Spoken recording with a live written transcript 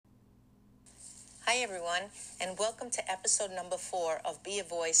Hi, everyone, and welcome to episode number 4 of Be a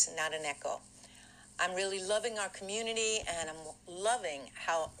Voice, Not an Echo. I'm really loving our community, and I'm loving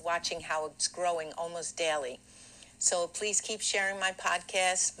watching how it's growing almost daily. So please keep sharing my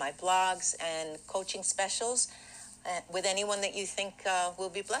podcasts, my blogs, and coaching specials with anyone that you think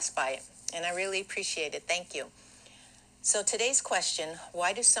will be blessed by it. And I really appreciate it. Thank you. So today's question,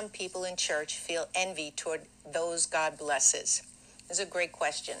 why do some people in church feel envy toward those God blesses? This is a great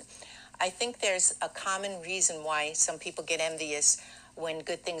question. I think there's a common reason why some people get envious when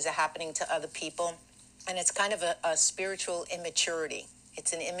good things are happening to other people. And it's kind of a spiritual immaturity.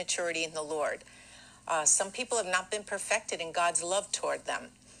 It's an immaturity in the Lord. Some people have not been perfected in God's love toward them.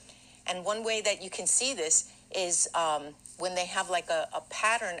 And one way that you can see this is when they have like a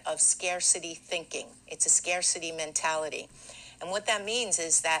pattern of scarcity thinking. It's a scarcity mentality. And what that means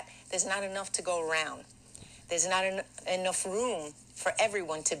is that there's not enough to go around. There's not enough room for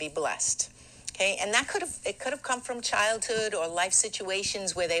everyone to be blessed. Okay, and that could have come from childhood or life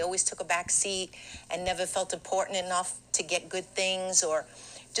situations where they always took a back seat and never felt important enough to get good things, or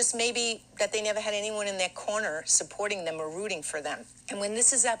just maybe that they never had anyone in their corner supporting them or rooting for them. And when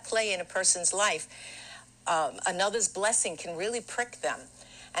this is at play in a person's life, another's blessing can really prick them.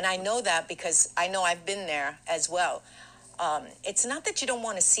 And I know that because I know I've been there as well. It's not that you don't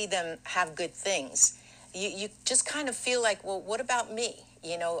want to see them have good things. You just kind of feel like, well, what about me?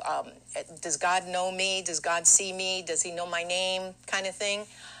 Does God know me? Does God see me? Does he know my name? Kind of thing.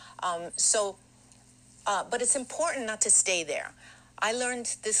 But it's important not to stay there. I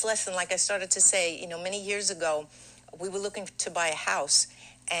learned this lesson, like I started to say, many years ago. We were looking to buy a house,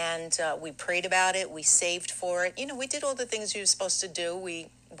 and we prayed about it. We saved for it. We did all the things we were supposed to do. We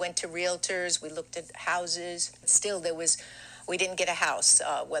went to realtors. We looked at houses. Still, we didn't get a house,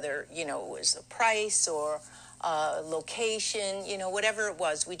 whether, it was the price or location, whatever it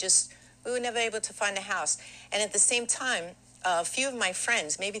was. We were never able to find a house. And at the same time, a few of my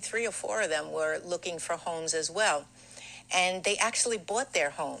friends, maybe 3 or 4 of them, were looking for homes as well. And they actually bought their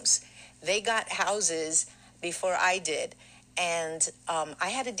homes. They got houses before I did. And I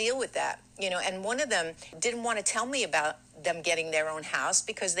had to deal with that, and one of them didn't want to tell me about them getting their own house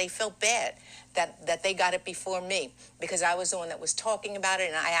because they felt bad that they got it before me, because I was the one that was talking about it,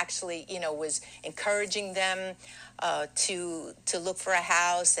 and I actually, was encouraging them to look for a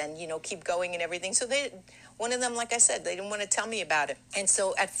house and, keep going and everything. So one of them, like I said, they didn't want to tell me about it. And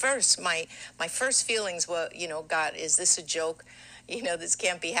so at first, my first feelings were, God, is this a joke? This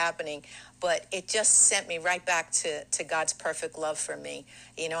can't be happening. But it just sent me right back to God's perfect love for me.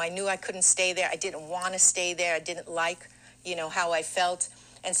 I knew I couldn't stay there. I didn't want to stay there. I didn't like, how I felt.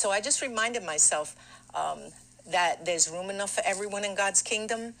 And so I just reminded myself that there's room enough for everyone in God's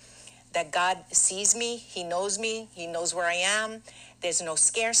kingdom, that God sees me. He knows where I am. There's no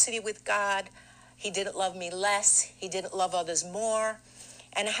scarcity with God. He didn't love me less. He didn't love others more.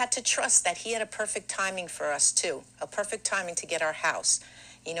 And I had to trust that he had a perfect timing for us too, a perfect timing to get our house.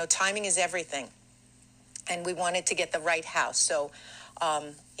 Timing is everything. And we wanted to get the right house. So,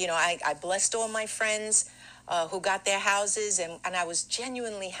 I blessed all my friends who got their houses, and I was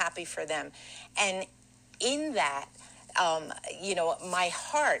genuinely happy for them. And in that, my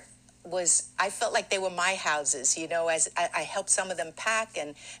heart I felt like they were my houses, as I helped some of them pack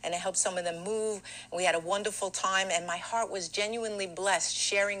and I helped some of them move. And we had a wonderful time, and my heart was genuinely blessed,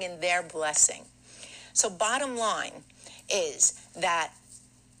 sharing in their blessing. So bottom line is that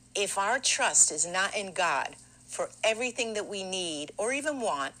if our trust is not in God for everything that we need or even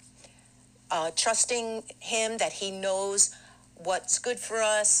want, trusting him that he knows what's good for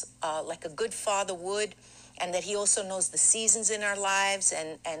us, like a good father would, and that he also knows the seasons in our lives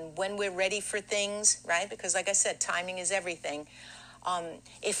and when we're ready for things, right? Because like I said, timing is everything.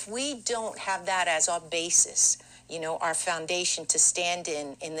 If we don't have that as our basis, our foundation to stand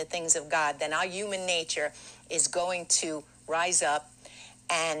in the things of God, then our human nature is going to rise up.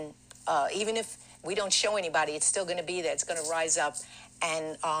 And even if we don't show anybody, it's still going to be there. It's going to rise up.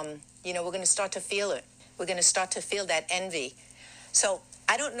 And, we're going to start to feel it. We're going to start to feel that envy. So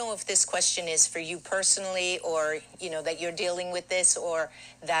I don't know if this question is for you personally, or, that you're dealing with this, or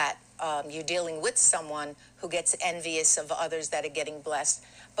that you're dealing with someone who gets envious of others that are getting blessed.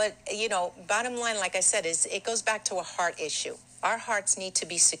 But, bottom line, like I said, is it goes back to a heart issue. Our hearts need to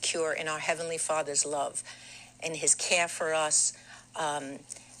be secure in our Heavenly Father's love and his care for us,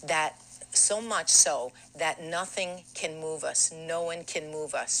 that so much so that nothing can move us. No one can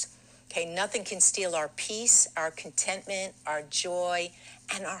move us. Okay, nothing can steal our peace, our contentment, our joy,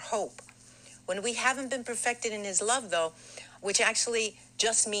 and our hope. When we haven't been perfected in his love, though, which actually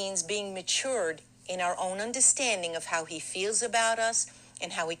just means being matured in our own understanding of how he feels about us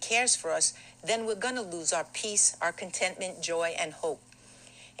and how he cares for us, then we're going to lose our peace, our contentment, joy, and hope.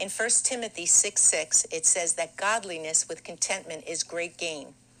 In 1 Timothy 6:6, it says that godliness with contentment is great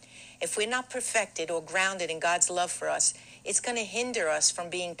gain. If we're not perfected or grounded in God's love for us, it's going to hinder us from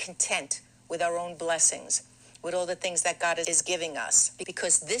being content with our own blessings, with all the things that God is giving us,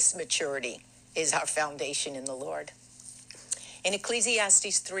 because this maturity is our foundation in the Lord. In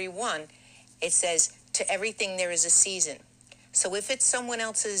Ecclesiastes 3:1, it says, to everything there is a season. So if it's someone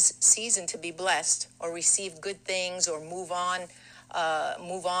else's season to be blessed or receive good things or move on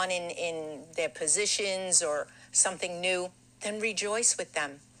in their positions or something new, then rejoice with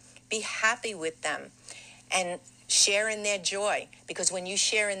them. Be happy with them and share in their joy, because when you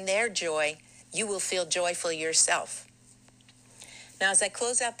share in their joy, you will feel joyful yourself. Now, as I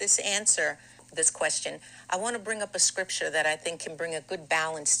close out this question, I want to bring up a scripture that I think can bring a good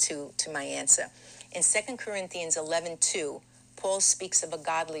balance to my answer. In 2 Corinthians 11:2, Paul speaks of a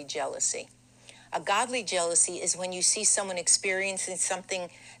godly jealousy. A godly jealousy is when you see someone experiencing something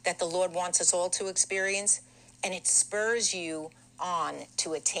that the Lord wants us all to experience, and it spurs you on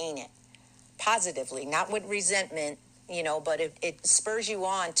to attain it positively, not with resentment, but it spurs you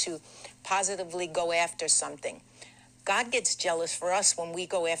on to positively go after something. God gets jealous for us when we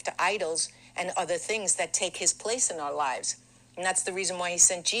go after idols and other things that take his place in our lives. And that's the reason why he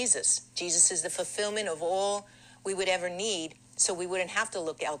sent Jesus. Jesus is the fulfillment of all we would ever need, so we wouldn't have to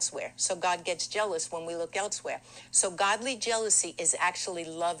look elsewhere. So God gets jealous when we look elsewhere. So godly jealousy is actually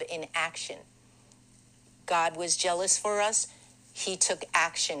love in action. God was jealous for us. He took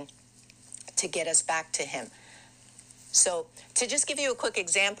action to get us back to him. So to just give you a quick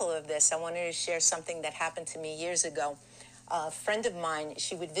example of this, I wanted to share something that happened to me years ago. A friend of mine,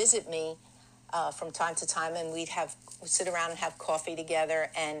 she would visit me from time to time, and we'd sit around and have coffee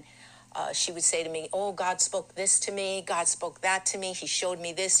together, and she would say to me, oh, God spoke this to me, God spoke that to me, he showed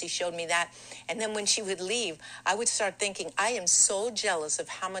me this, he showed me that. And then when she would leave, I would start thinking, I am so jealous of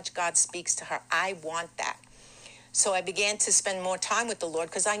how much God speaks to her. I want that. So I began to spend more time with the Lord,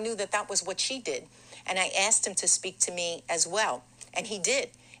 because I knew that was what she did. And I asked him to speak to me as well. And he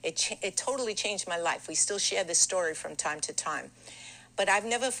did. It totally changed my life. We still share this story from time to time. But I've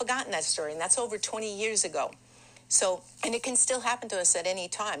never forgotten that story, and that's over 20 years ago. So, and it can still happen to us at any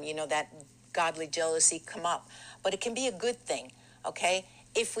time, that godly jealousy come up. But it can be a good thing, okay,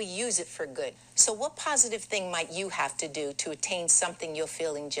 if we use it for good. So what positive thing might you have to do to attain something you're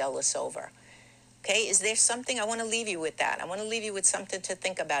feeling jealous over? Okay, is there something? I want to leave you with that. I want to leave you with something to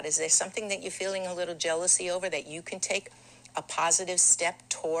think about. Is there something that you're feeling a little jealousy over that you can take a positive step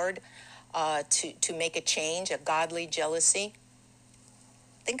toward to make a change, a godly jealousy?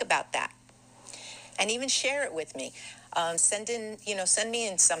 Think about that. And even share it with me. Send me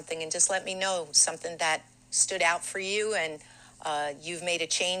in something and just let me know something that stood out for you and you've made a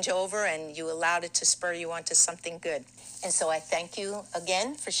change over and you allowed it to spur you on to something good. And so I thank you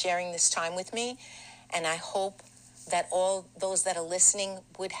again for sharing this time with me. And I hope that all those that are listening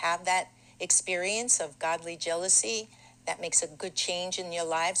would have that experience of godly jealousy that makes a good change in your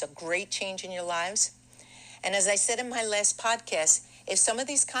lives, a great change in your lives. And as I said in my last podcast, if some of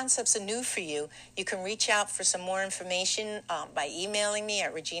these concepts are new for you, you can reach out for some more information by emailing me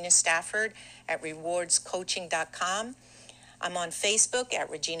at reginastafford@rewardscoaching.com. I'm on Facebook at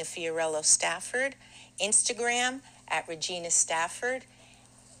Regina Fiorello Stafford, Instagram at Regina Stafford,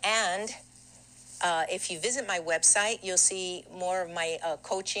 and if you visit my website, you'll see more of my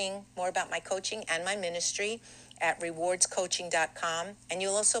coaching, more about my coaching and my ministry at rewardscoaching.com, and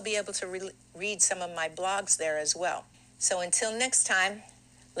you'll also be able to read some of my blogs there as well. So until next time,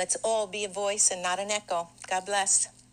 let's all be a voice and not an echo. God bless.